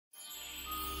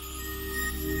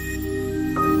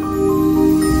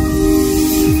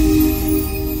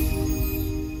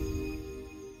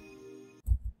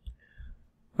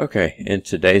Okay, in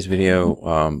today's video,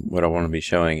 what I want to be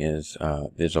showing is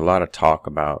there's a lot of talk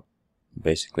about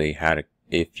basically how to,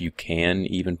 if you can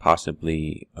even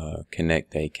possibly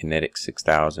connect a Kinetix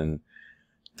 6000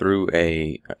 through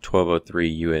a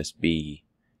 1203 USB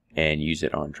and use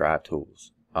it on drive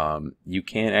tools. You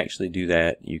can actually do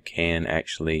that. You can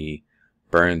actually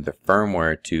burn the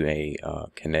firmware to a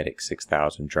Kinetix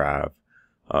 6000 drive,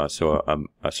 so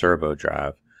a servo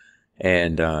drive,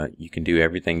 and you can do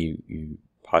everything you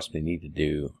possibly need to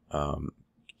do,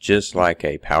 just like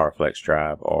a PowerFlex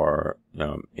drive or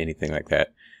anything like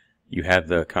that. You have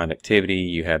the connectivity,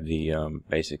 you have the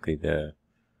basically the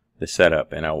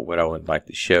setup, and what I would like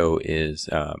to show is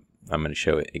I'm going to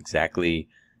show it exactly.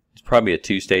 It's probably a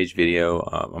two-stage video.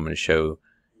 I'm going to show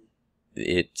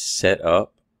it set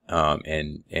up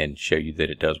and show you that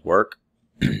it does work,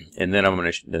 and then I'm going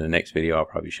to in the next video I'll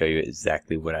probably show you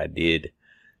exactly what I did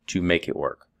to make it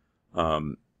work.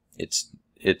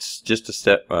 It's just a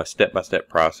step-by-step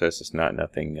process. It's not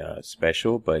nothing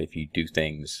special, but if you do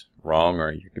things wrong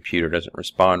or your computer doesn't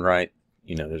respond right,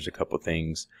 there's a couple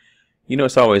things.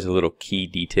 It's always a little key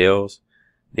details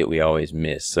that we always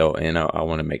miss. So, and I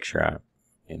want to make sure I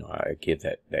give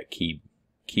that key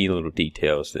little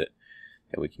details that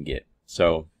we can get.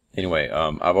 So anyway,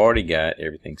 I've already got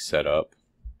everything set up.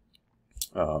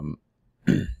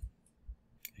 If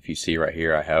you see right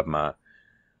here, I have my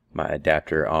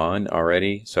adapter on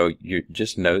already. So you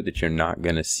just note that you're not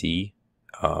going to see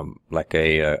like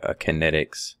a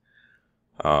Kinetix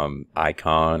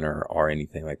icon or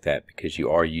anything like that, because you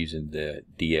are using the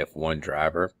DF1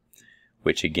 driver,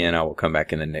 which again I will come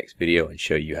back in the next video and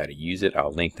show you how to use it.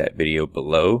 I'll link that video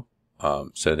below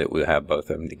so that we'll have both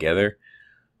of them together.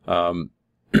 But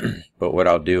what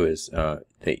I'll do is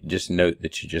just note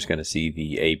that you're just going to see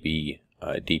the AB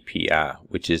DPI,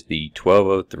 which is the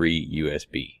 1203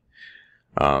 USB.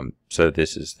 So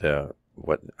this is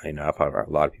what I've heard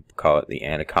a lot of people call it the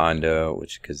Anaconda,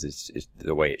 which because it's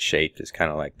the way it's shaped is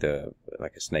kind of like a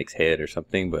snake's head or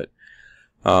something. But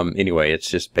anyway, it's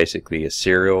just basically a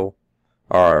serial,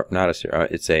 or not a serial.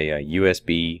 It's a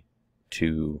USB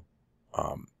to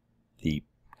the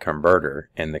converter,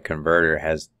 and the converter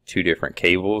has two different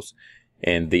cables,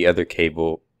 and the other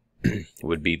cable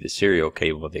would be the serial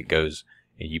cable that goes,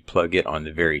 and you plug it on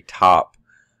the very top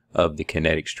of the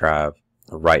Kinetix drive,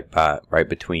 right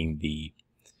between the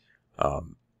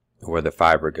where the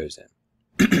fiber goes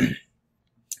in.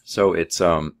 So it's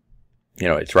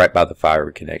it's right by the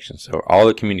fiber connection. So all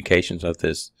the communications of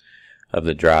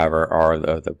the driver or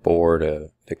the board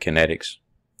of the Kinetix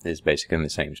is basically in the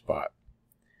same spot.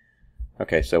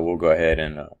 Okay, so we'll go ahead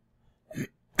and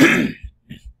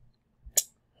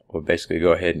we'll basically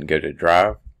go ahead and go to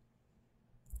drive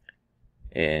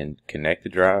and connect the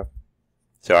drive.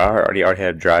 So I already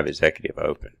have Drive Executive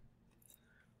open.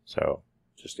 So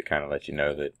just to kind of let you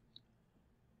know that.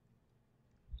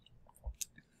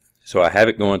 So I have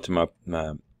it going to my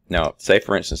now, say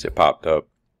for instance it popped up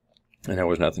and there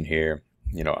was nothing here.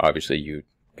 Obviously you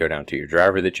go down to your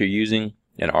driver that you're using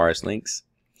in RS Links,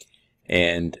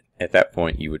 and at that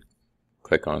point you would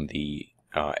click on the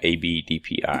AB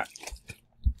DPI.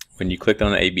 When you click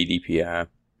on the AB DPI,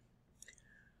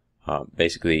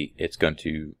 basically it's going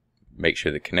to make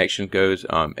sure the connection goes.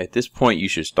 At this point you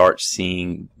should start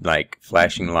seeing like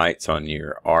flashing lights on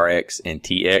your RX and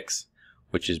TX,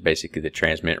 which is basically the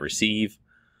transmit receive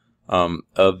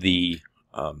of the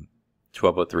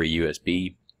 1203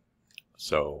 USB.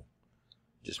 So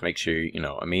just make sure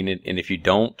and if you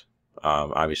don't,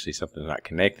 obviously something's not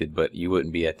connected, but you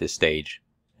wouldn't be at this stage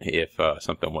if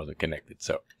something wasn't connected.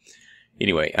 So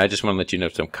anyway, I just want to let you know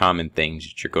some common things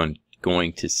that you're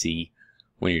going to see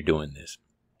when you're doing this.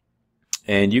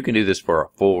 And you can do this for a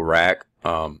full rack.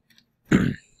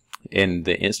 In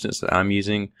the instance that I'm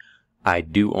using, I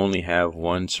do only have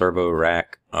one servo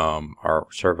rack, or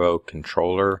servo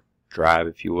controller drive,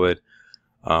 if you would.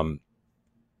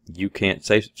 You can't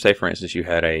say for instance you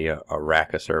had a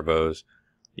rack of servos.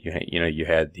 You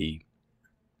had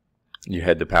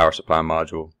the power supply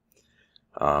module.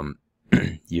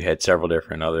 You had several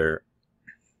different other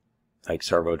like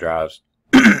servo drives.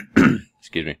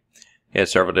 Excuse me. You had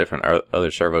several different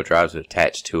other servo drives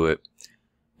attached to it.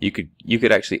 You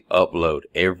could actually upload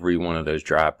every one of those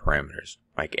drive parameters,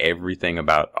 like everything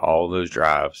about all those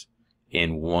drives,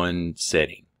 in one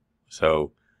setting.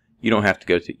 So you don't have to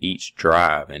go to each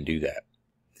drive and do that.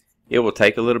 It will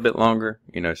take a little bit longer,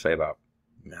 say about,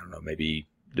 I don't know, maybe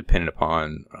depending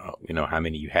upon how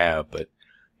many you have, but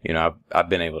I've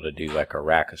been able to do like a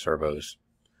rack of servos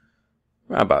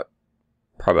probably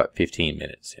about 15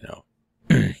 minutes,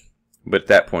 But at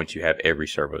that point, you have every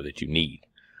servo that you need.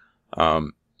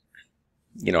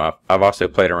 you know, I've also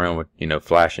played around with, you know,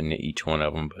 flashing each one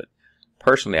of them, but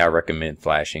personally I recommend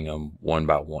flashing them one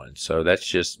by one. So that's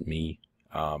just me.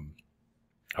 I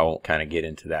won't kind of get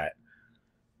into that.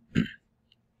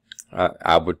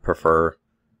 I would prefer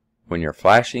when you're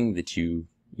flashing that you,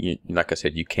 like I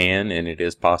said, you can, and it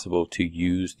is possible to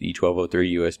use the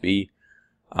 1203 USB.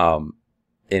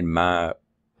 In my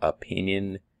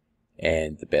opinion,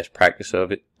 and the best practice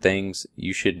of it, things,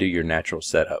 you should do your natural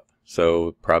setup.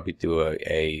 So probably do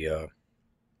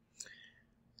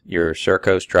your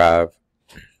Servo drive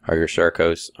or your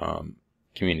Servo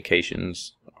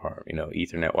communications, or, you know,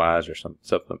 Ethernet wise, or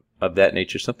something of that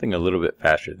nature, something a little bit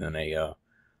faster than a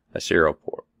serial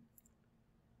port.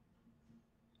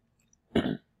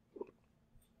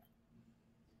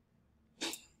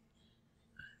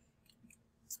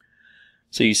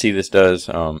 So you see this does,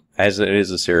 as it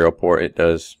is a serial port,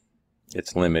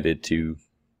 it's limited to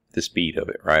the speed of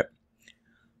it, right?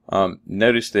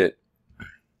 Notice that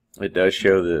it does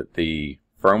show the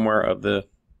firmware of the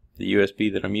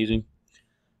USB that I'm using.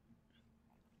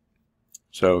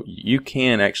 So you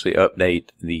can actually update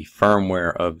the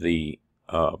firmware of the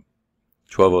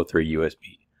 1203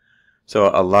 USB. So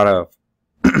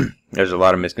there's a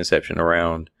lot of misconception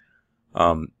around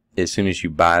as soon as you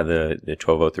buy the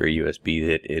 1203 USB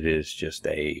that it is just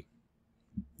a,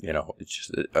 you know, it's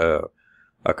just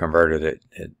a converter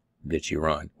that you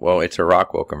run. Well, it's a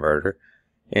Rockwell converter,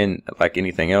 and like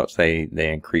anything else, they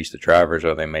increase the drivers,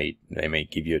 or they may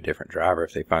give you a different driver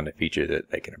if they find a feature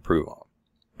that they can improve on,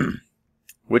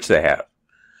 which they have.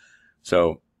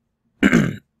 So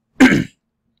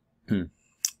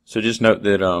so just note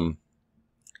that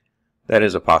that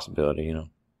is a possibility, you know.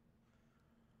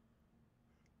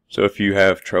 So if you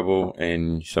have trouble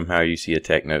and somehow you see a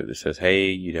tech note that says, hey,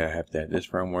 you have to have this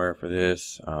firmware for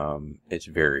this, it's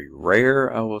very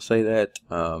rare, I will say that,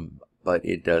 but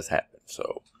it does happen.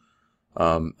 So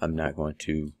I'm not going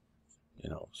to, you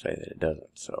know, say that it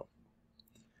doesn't. So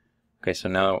okay, so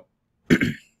now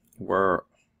we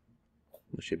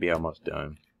should be almost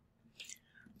done.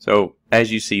 So as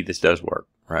you see, this does work,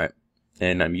 right?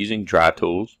 And I'm using dry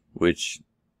tools, which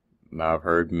I've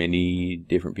heard many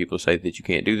different people say that you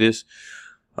can't do this.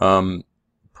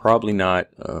 Probably not.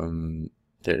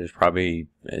 It's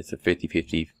a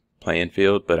 50-50 playing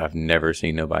field, but I've never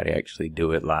seen nobody actually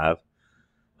do it live.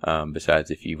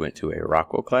 Besides if you went to a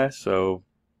Rockwell class. So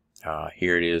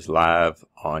here it is live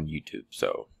on YouTube.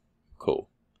 So cool.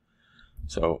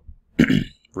 So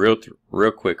real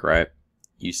quick, right?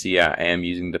 You see I am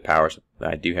using the power.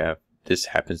 I do have, this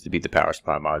happens to be the power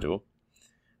supply module,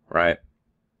 right?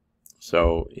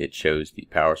 So it shows the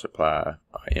power supply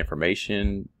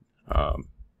information,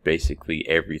 basically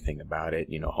everything about it,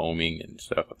 you know, homing and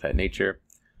stuff of that nature,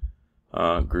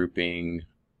 grouping,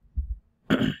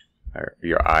 or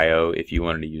your I/O if you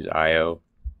wanted to use I/O.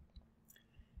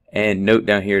 And note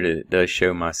down here that it does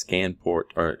show my scan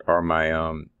port, or my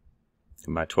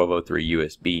 1203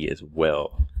 USB as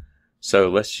well. So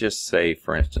let's just say,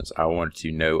 for instance, I wanted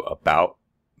to know about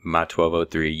my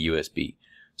 1203 USB.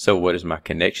 So what is my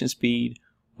connection speed?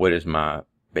 What is my,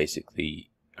 basically,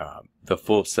 the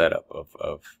full setup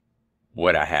of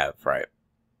what I have, right?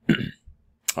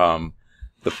 The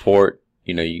port,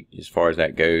 you know, as far as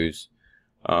that goes,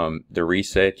 the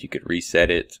reset, you could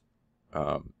reset it,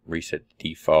 reset the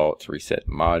defaults, reset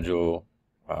the module,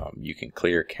 you can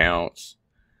clear counts,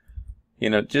 you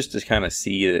know, just to kind of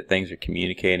see that things are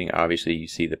communicating. Obviously, you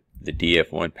see the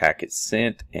DF1 packets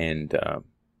sent, and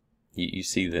you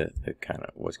see the kind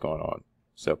of what's going on.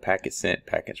 So packets sent,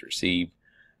 packets received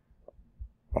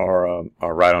are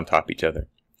right on top of each other.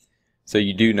 So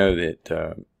you do know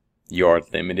that you are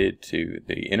limited to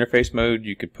the interface mode.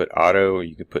 You could put auto, or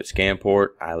you could put scan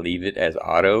port. I leave it as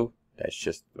auto. That's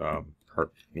just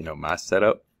you know, my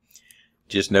setup.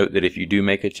 Just note that if you do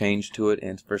make a change to it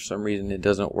and for some reason it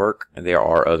doesn't work, there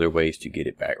are other ways to get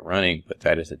it back running, but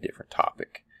that is a different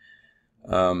topic.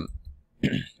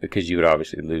 Because you would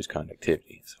obviously lose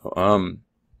conductivity.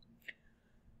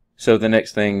 So the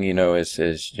next thing, you know, is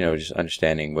you know, just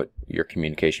understanding what your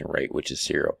communication rate, which is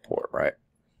serial port, right?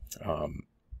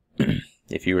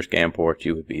 If you were scan port,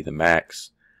 you would be the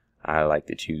max. I like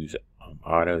to choose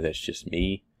auto. That's just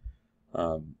me.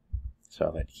 So I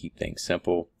like to keep things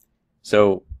simple.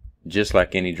 So just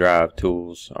like any drive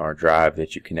tools or drive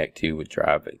that you connect to with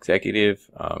Drive Executive,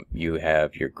 you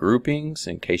have your groupings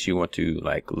in case you want to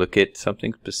like look at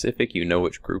something specific, you know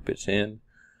which group it's in.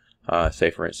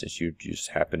 Say for instance, you just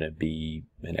happen to be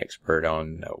an expert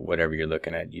on whatever you're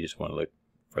looking at, you just want to look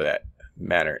for that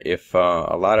matter. If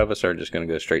a lot of us are just going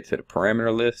to go straight to the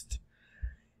parameter list,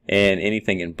 and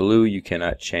anything in blue you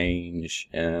cannot change.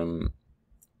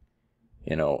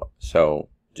 you know, so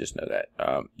just know that.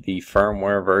 The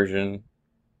firmware version,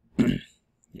 you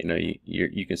know,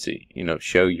 you can see, you know,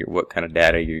 show your what kind of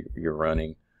data you're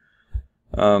running.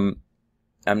 I'm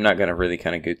not going to really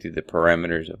kind of go through the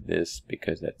parameters of this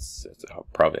because that's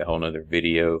probably a whole nother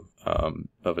video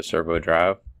of a servo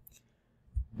drive.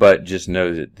 But just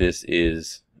know that this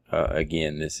is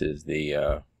again, this is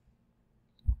the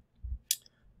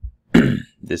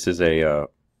this is a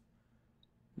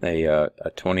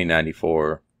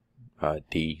 2094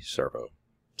 D servo.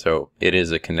 So it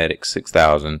is a Kinetix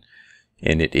 6000,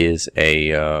 and it is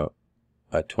a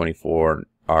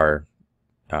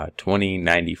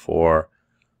 2094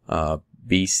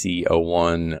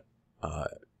 BC01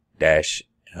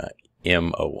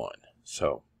 M01.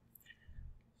 So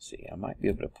see, I might be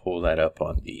able to pull that up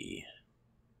on the.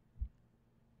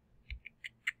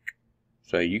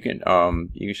 So you can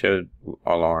show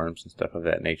alarms and stuff of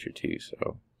that nature too.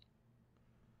 So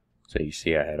you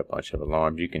see I had a bunch of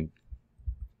alarms. You can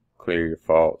clear your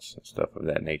faults and stuff of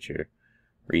that nature.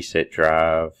 Reset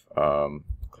drive,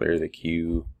 clear the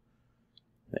queue,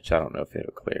 which I don't know if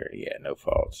it'll clear. Yeah, no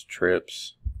faults.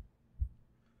 Trips.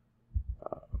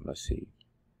 Let's see.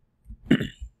 I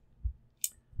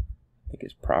think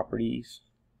it's properties.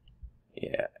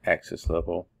 Yeah, access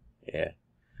level. Yeah.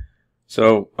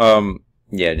 So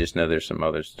yeah, just know there's some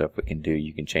other stuff we can do.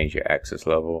 You can change your access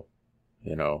level,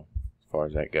 you know, as far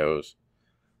as that goes.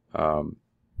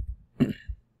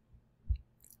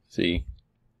 See,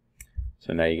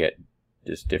 so now you get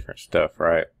just different stuff,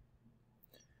 right?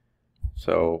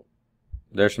 So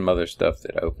there's some other stuff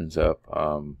that opens up,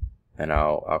 and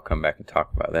I'll come back and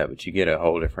talk about that. But you get a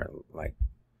whole different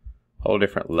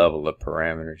level of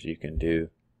parameters you can do.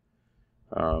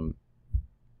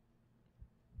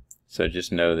 So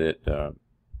just know that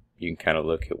you can kind of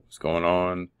look at what's going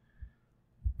on.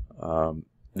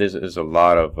 There's a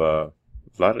lot of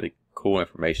cool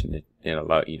information that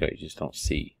you just don't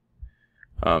see.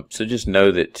 So just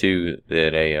know that too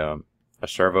that a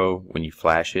servo, when you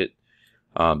flash it,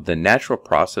 the natural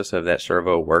process of that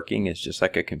servo working is just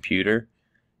like a computer.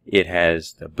 It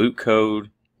has the boot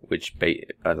code, which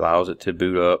allows it to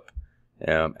boot up.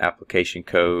 Application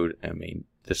code. I mean,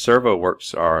 the servo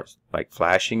works are like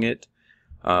flashing it.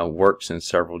 Works in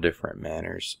several different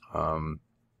manners.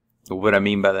 What I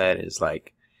mean by that is,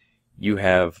 like, you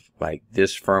have like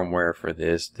this firmware for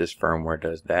this firmware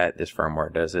does that, this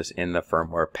firmware does this. In the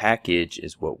firmware package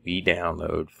is what we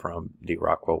download from the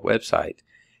Rockwell website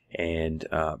and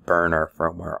burn our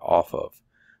firmware off of.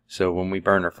 So when we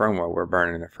burn our firmware, we're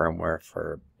burning the firmware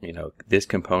for, you know, this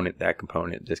component, that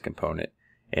component, this component,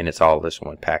 and it's all this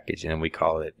one package, and we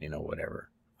call it, you know, whatever.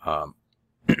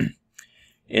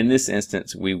 In this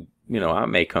instance, I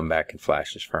may come back and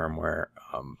flash this firmware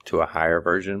to a higher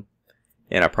version,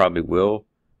 and I probably will.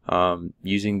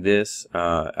 Using this,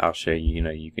 I'll show you. You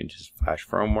know, you can just flash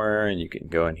firmware, and you can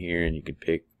go in here and you can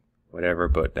pick whatever.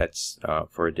 But that's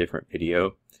for a different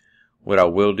video. What I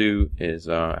will do is,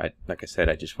 like I said,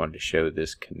 I just wanted to show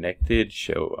this connected,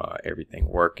 show everything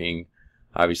working.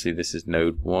 Obviously, this is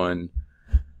node 1.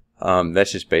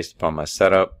 That's just based upon my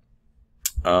setup.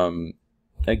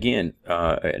 Again,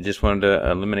 I just wanted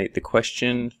to eliminate the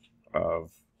question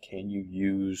of can you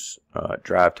use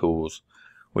drive tools,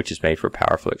 which is made for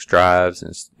PowerFlex drives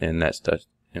and that stuff,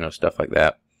 you know, stuff like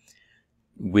that,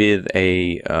 with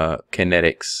a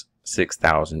Kinetix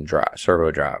 6000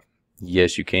 servo drive.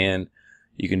 Yes, you can.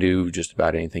 You can do just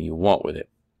about anything you want with it.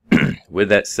 With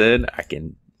that said, I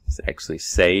can actually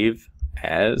save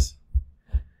as,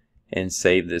 and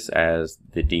save this as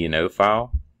the DNO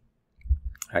file.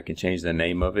 I can change the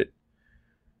name of it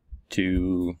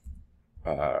to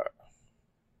like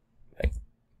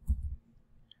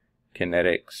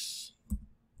Kinetix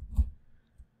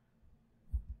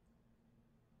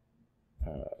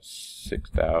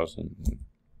 6000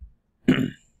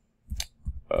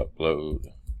 upload,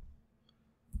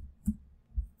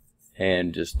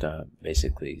 and just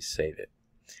basically save it.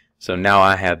 So now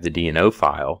I have the DNO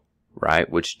file, right,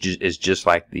 which is just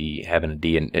like having a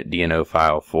DNO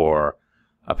file for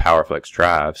a PowerFlex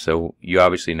drive. So you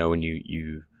obviously know when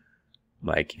you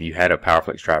like, if you had a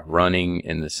PowerFlex drive running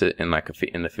in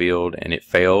the field and it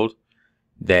failed,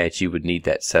 that you would need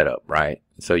that setup, right?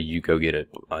 So you go get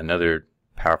another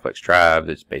PowerFlex drive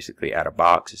that's basically out of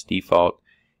box, it's default.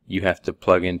 You have to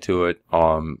plug into it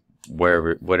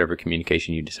whatever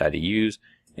communication you decide to use,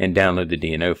 and download the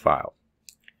DNO file.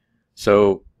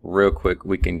 So real quick,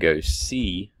 we can go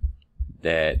see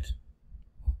that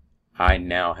I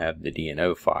now have the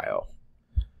DNO file.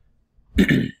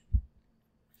 I'm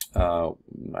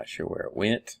not sure where it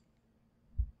went.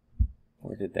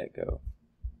 Where did that go?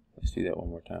 Let's do that one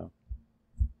more time.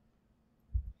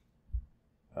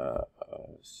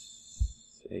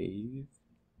 Save.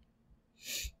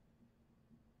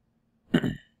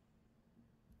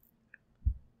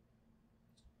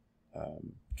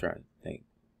 Trying to think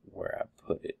where I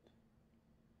put it.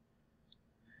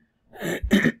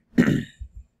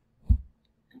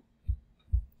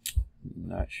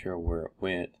 Not sure where it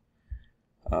went.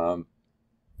 Oh,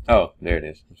 there it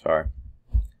is. I'm sorry.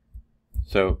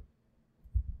 So,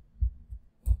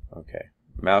 okay,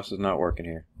 mouse is not working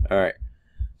here. All right.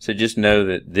 So just know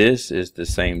that this is the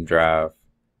same drive.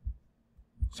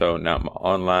 So now I'm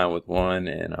online with one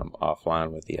and I'm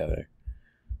offline with the other.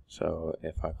 So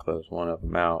if I close one of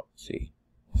them out, see.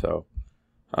 So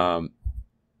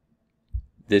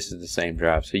this is the same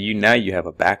drive. So now you have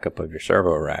a backup of your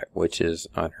servo rack, which is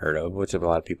unheard of, which a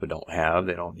lot of people don't have.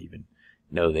 They don't even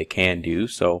know they can do.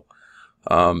 So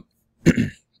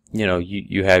you know,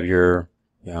 you have your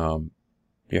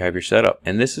setup,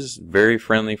 and this is very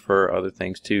friendly for other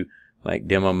things too, like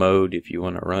demo mode. If you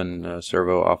want to run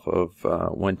servo off of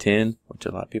 110, which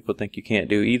a lot of people think you can't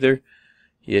do either,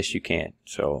 yes you can.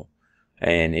 So,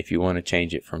 and if you want to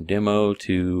change it from demo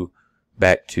to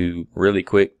back to really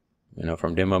quick, you know,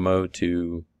 from demo mode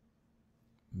to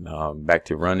back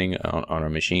to running on a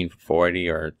machine for 480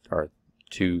 or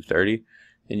 230,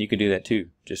 then you can do that too.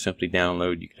 Just simply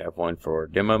download. You could have one for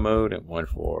demo mode and one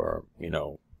for, you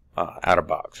know, out of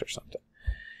box or something.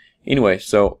 Anyway,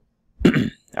 so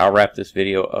I'll wrap this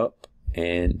video up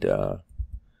and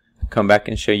come back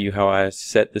and show you how I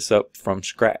set this up from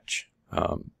scratch.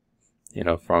 You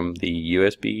know, from the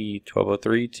USB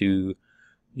 1203 to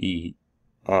the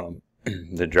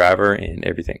the driver and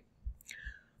everything.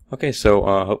 Okay, so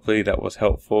hopefully that was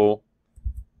helpful,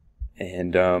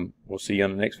 and we'll see you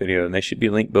on the next video, and they should be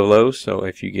linked below. So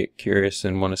if you get curious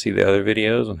and want to see the other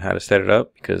videos on how to set it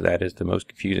up, because that is the most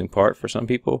confusing part for some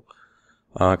people,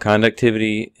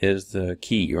 conductivity is the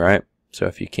key, right? So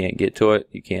if you can't get to it,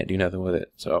 you can't do nothing with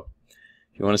it. So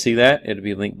if you want to see that, it'll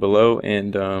be linked below.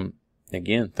 And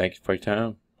again, thank you for your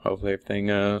time. Hopefully everything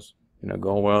is, you know,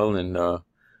 going well, and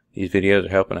these videos are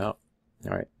helping out.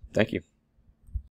 All right, thank you.